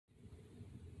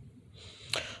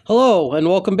Hello, and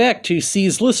welcome back to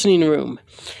C's Listening Room.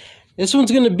 This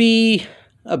one's going to be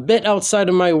a bit outside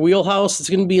of my wheelhouse.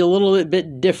 It's going to be a little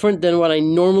bit different than what I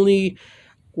normally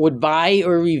would buy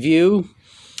or review.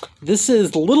 This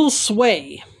is Little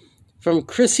Sway from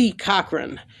Crissi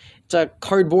Cochrane. It's a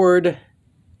cardboard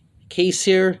case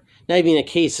here. Not even a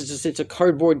case, it's a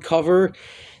cardboard cover.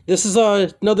 This is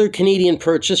another Canadian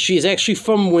purchase. She's actually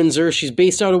from Windsor. She's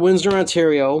based out of Windsor,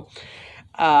 Ontario.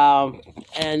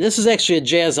 And this is actually a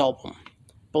jazz album,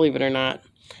 believe it or not.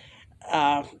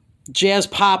 Jazz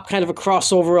pop, kind of a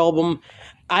crossover album.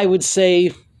 I would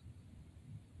say,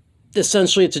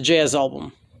 essentially, it's a jazz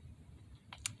album.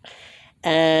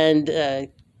 And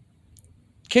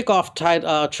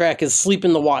kickoff track is Sleep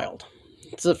in the Wild.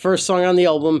 It's the first song on the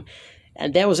album,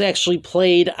 and that was actually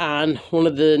played on one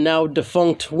of the now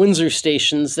defunct Windsor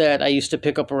stations that I used to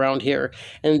pick up around here.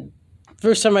 And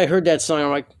first time I heard that song, I'm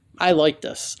like, I like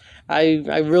this. I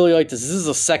really like this. This is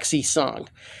a sexy song.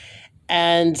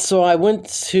 And so I went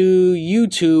to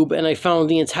YouTube and I found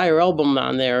the entire album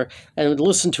on there and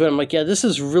listened to it. I'm like, yeah, this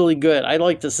is really good. I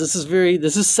like this. This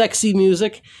is sexy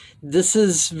music. This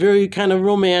is very kind of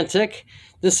romantic.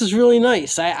 This is really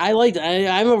nice. I like it.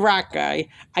 I'm a rock guy.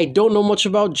 I don't know much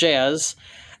about jazz.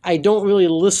 I don't really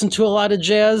listen to a lot of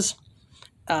jazz.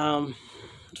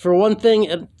 For one thing,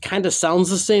 it kind of sounds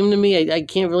the same to me. I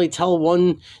can't really tell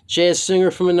one jazz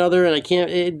singer from another, and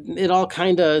it all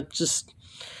kind of just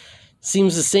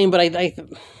seems the same. But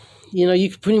you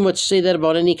could pretty much say that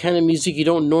about any kind of music you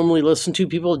don't normally listen to.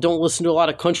 People that don't listen to a lot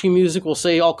of country music will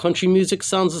say all country music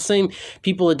sounds the same.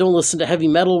 People that don't listen to heavy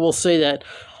metal will say that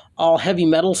all heavy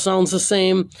metal sounds the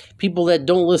same. People that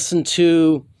don't listen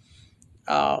to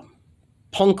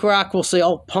punk rock will say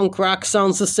all punk rock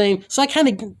sounds the same. So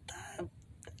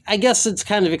I guess it's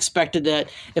kind of expected that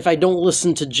if I don't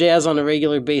listen to jazz on a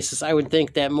regular basis, I would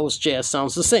think that most jazz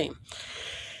sounds the same.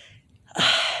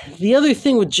 The other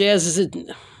thing with jazz is it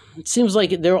seems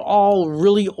like they're all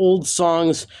really old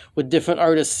songs with different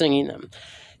artists singing them.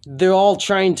 They're all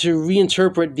trying to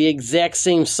reinterpret the exact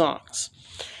same songs.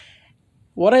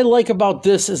 What I like about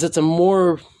this is it's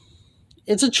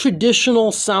a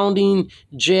traditional sounding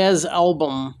jazz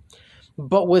album,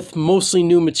 but with mostly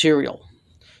new material.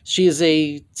 She is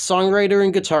a songwriter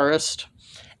and guitarist,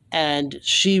 and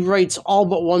she writes all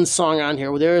but one song on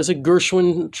here. There is a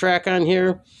Gershwin track on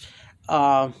here,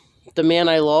 The Man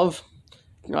I Love.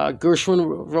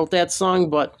 Gershwin wrote that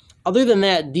song, but other than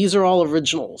that, these are all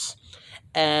originals,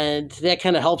 and that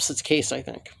kind of helps its case, I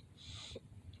think.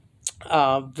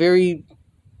 Very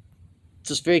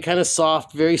kind of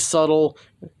soft, very subtle,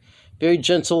 very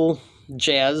gentle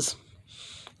jazz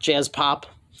pop.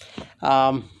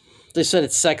 They said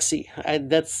it's sexy.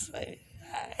 That's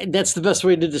the best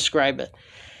way to describe it.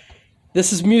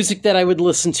 This is music that I would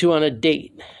listen to on a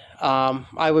date.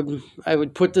 I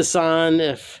would put this on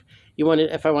if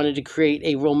I wanted to create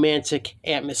a romantic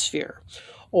atmosphere,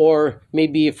 or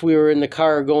maybe if we were in the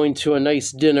car going to a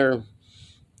nice dinner.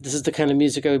 This is the kind of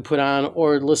music I would put on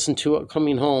or listen to it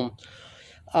coming home.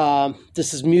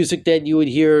 This is music that you would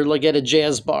hear like at a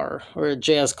jazz bar or a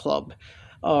jazz club,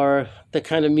 or the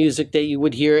kind of music that you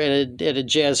would hear at a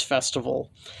jazz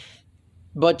festival.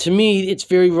 But to me, it's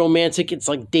very romantic. It's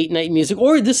like date night music.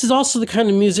 Or this is also the kind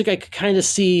of music I could kind of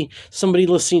see somebody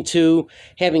listening to,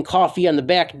 having coffee on the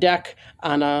back deck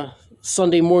on a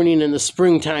Sunday morning in the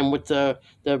springtime with the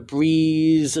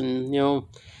breeze and,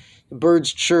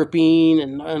 birds chirping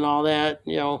and all that,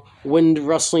 wind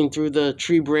rustling through the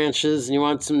tree branches, and you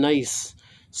want some nice,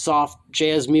 soft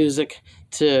jazz music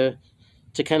to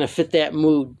kind of fit that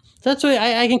mood. That's why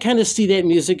I can kind of see that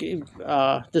music,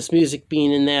 this music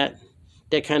being in that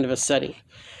kind of a setting.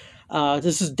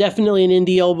 This is definitely an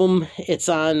indie album. It's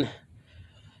on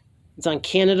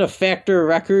Canada Factor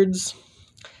Records.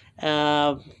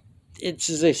 It's,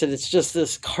 as I said, it's just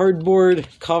this cardboard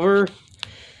cover,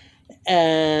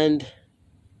 and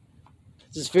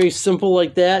it's just very simple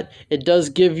like that. It does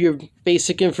give your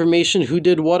basic information, who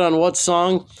did what on what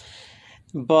song,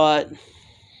 but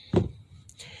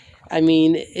I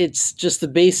mean, it's just the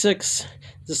basics.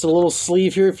 Just a little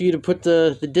sleeve here for you to put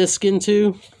the disc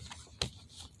into.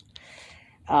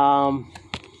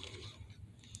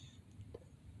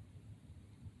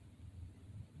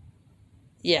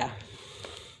 Yeah.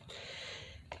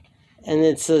 And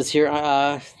it says here,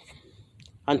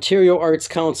 Ontario Arts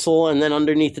Council, and then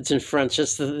underneath it's in French.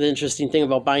 That's the interesting thing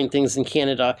about buying things in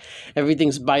Canada.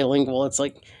 Everything's bilingual. It's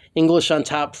like English on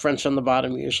top, French on the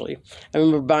bottom usually. I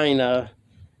remember buying a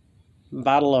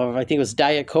bottle of, I think it was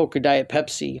Diet Coke or Diet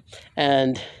Pepsi,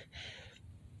 and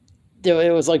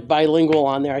it was like bilingual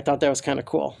on there. I thought that was kind of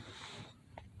cool.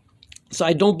 So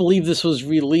I don't believe this was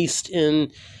released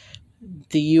in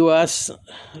the U.S.,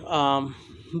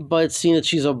 but seeing that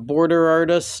she's a border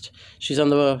artist, she's on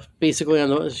the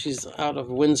she's out of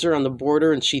Windsor on the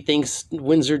border, and she thinks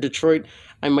Windsor, Detroit.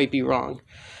 I might be wrong,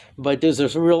 but there's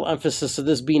a real emphasis of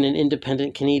this being an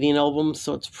independent Canadian album,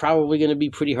 so it's probably going to be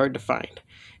pretty hard to find.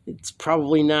 It's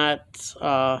probably not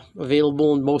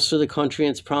available in most of the country,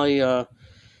 and it's probably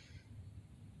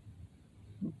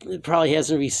it probably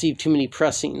hasn't received too many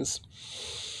pressings.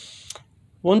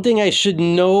 One thing I should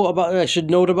note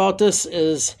about this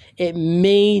is it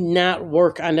may not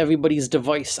work on everybody's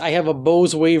device. I have a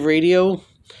Bose Wave radio,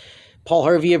 Paul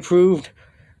Harvey approved.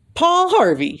 Paul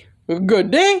Harvey,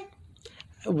 good day.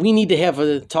 We need to have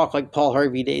a Talk Like Paul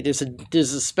Harvey Day.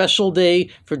 There's a special day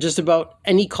for just about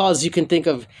any cause you can think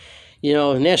of. You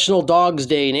know, National Dogs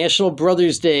Day, National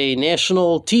Brothers Day,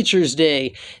 National Teachers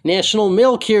Day, National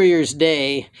Mail Carriers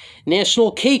Day,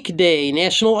 National Cake Day,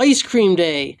 National Ice Cream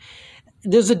Day.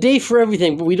 There's a day for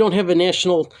everything, but we don't have a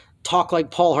National Talk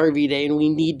Like Paul Harvey Day, and we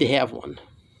need to have one.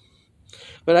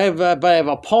 But I have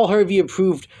a Paul Harvey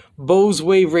approved Bose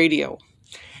Wave radio,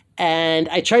 and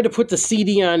I tried to put the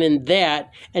CD on in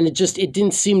that, and it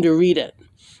didn't seem to read it.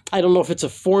 I don't know if it's a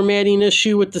formatting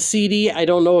issue with the CD. I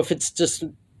don't know if it's just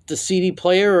the CD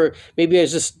player, or maybe I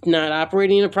was just not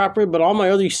operating it properly, but all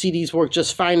my other CDs work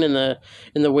just fine in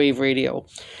the Wave radio.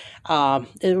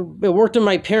 It worked in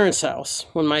my parents' house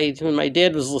when my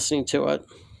dad was listening to it,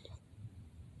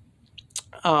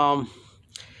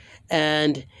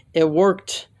 and it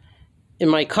worked in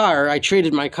my car. I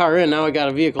traded my car in. Now I got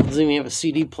a vehicle that doesn't even have a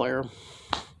CD player.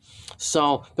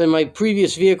 So, but in my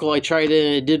previous vehicle, I tried it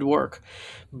and it did work.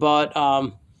 But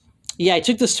yeah, I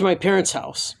took this to my parents'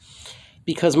 house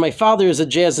because my father is a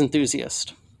jazz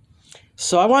enthusiast.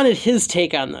 So I wanted his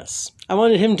take on this. I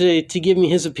wanted him to give me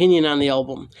his opinion on the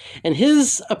album. And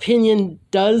his opinion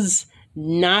does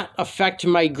not affect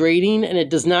my grading, and it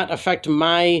does not affect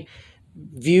my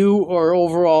view or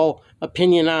overall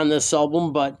opinion on this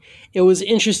album, but it was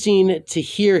interesting to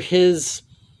hear his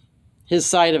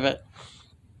side of it.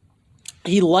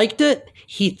 He liked it.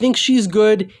 He thinks she's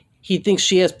good. He thinks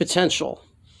she has potential.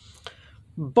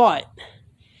 But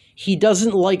he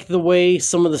doesn't like the way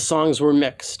some of the songs were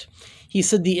mixed. He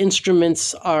said the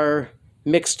instruments are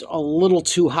mixed a little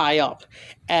too high up,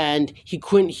 and he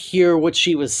couldn't hear what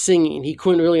she was singing. He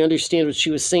couldn't really understand what she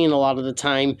was saying a lot of the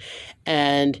time,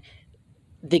 and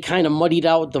they kind of muddied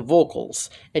out the vocals.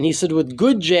 And he said with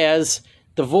good jazz,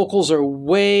 the vocals are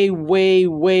way, way,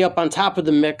 way up on top of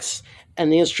the mix,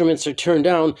 and the instruments are turned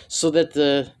down so that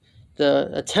the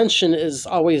attention is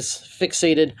always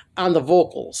fixated on the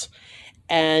vocals.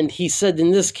 And he said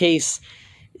in this case,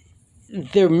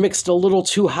 they're mixed a little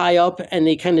too high up, and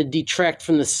they kind of detract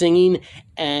from the singing,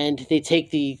 and they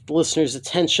take the listener's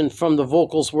attention from the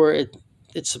vocals where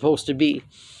it's supposed to be.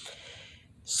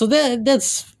 So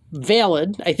that's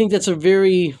valid. I think that's a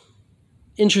very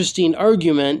interesting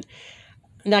argument.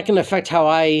 Not going to affect how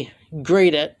I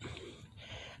grade it,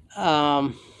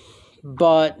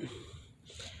 but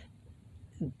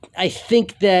I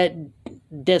think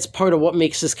that's part of what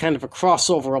makes this kind of a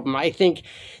crossover album. I think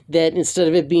that instead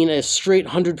of it being a straight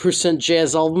 100%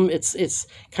 jazz album, it's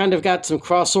kind of got some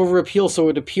crossover appeal, so it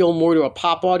would appeal more to a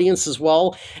pop audience as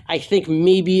well. I think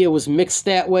maybe it was mixed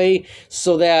that way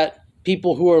so that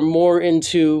people who are more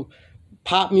into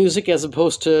pop music as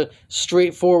opposed to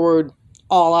straightforward,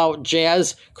 all-out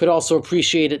jazz could also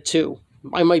appreciate it too.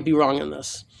 I might be wrong on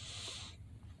this.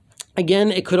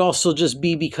 Again, it could also just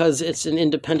be because it's an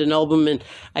independent album, and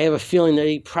I have a feeling that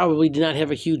they probably did not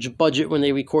have a huge budget when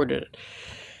they recorded it.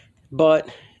 But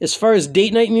as far as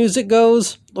date night music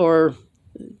goes, or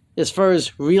as far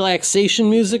as relaxation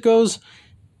music goes,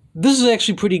 this is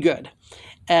actually pretty good.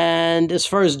 And as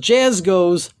far as jazz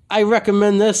goes, I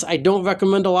recommend this. I don't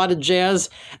recommend a lot of jazz.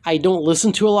 I don't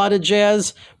listen to a lot of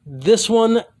jazz. This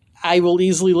one I will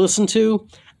easily listen to.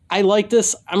 I like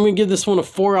this. I'm going to give this one a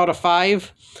 4 out of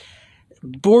 5.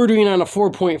 Bordering on a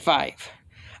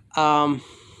 4.5.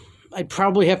 I'd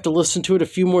probably have to listen to it a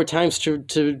few more times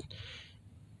to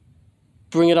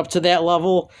bring it up to that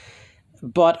level.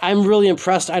 But I'm really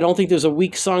impressed. I don't think there's a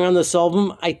weak song on this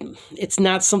album. It's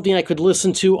not something I could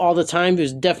listen to all the time.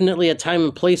 There's definitely a time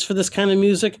and place for this kind of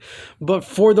music. But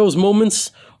for those moments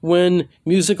when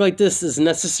music like this is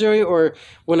necessary, or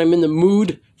when I'm in the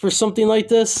mood for something like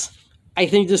this, I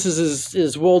think this is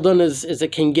as well done as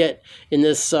it can get in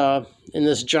this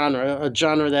genre, a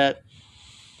genre that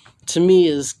to me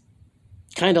is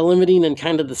kind of limiting and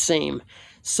kind of the same.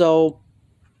 So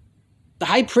the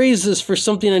high praises for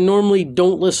something I normally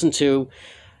don't listen to.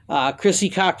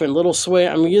 Crissi, Cochrane, Little Sway.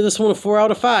 I'm going to give this one a 4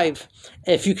 out of 5.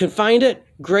 If you can find it,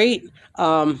 great.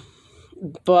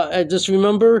 But just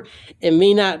remember, it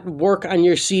may not work on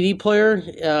your CD player.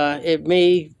 It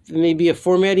may be a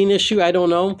formatting issue. I don't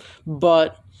know,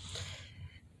 but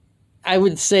I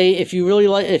would say if you really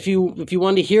like, if you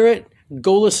want to hear it,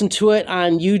 go listen to it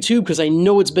on YouTube, because I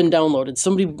know it's been downloaded.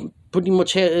 Somebody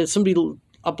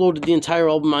uploaded the entire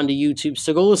album onto YouTube,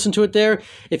 so go listen to it there.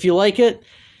 If you like it,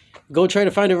 go try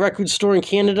to find a record store in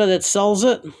Canada that sells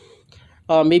it.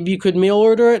 Maybe you could mail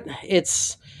order it.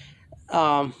 It's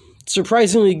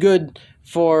surprisingly good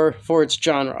for its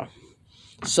genre.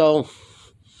 So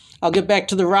I'll get back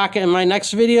to the rock in my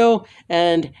next video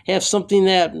and have something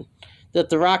that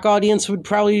the rock audience would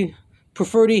probably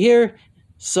prefer to hear.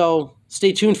 So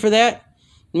stay tuned for that.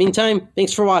 In the meantime,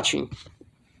 thanks for watching.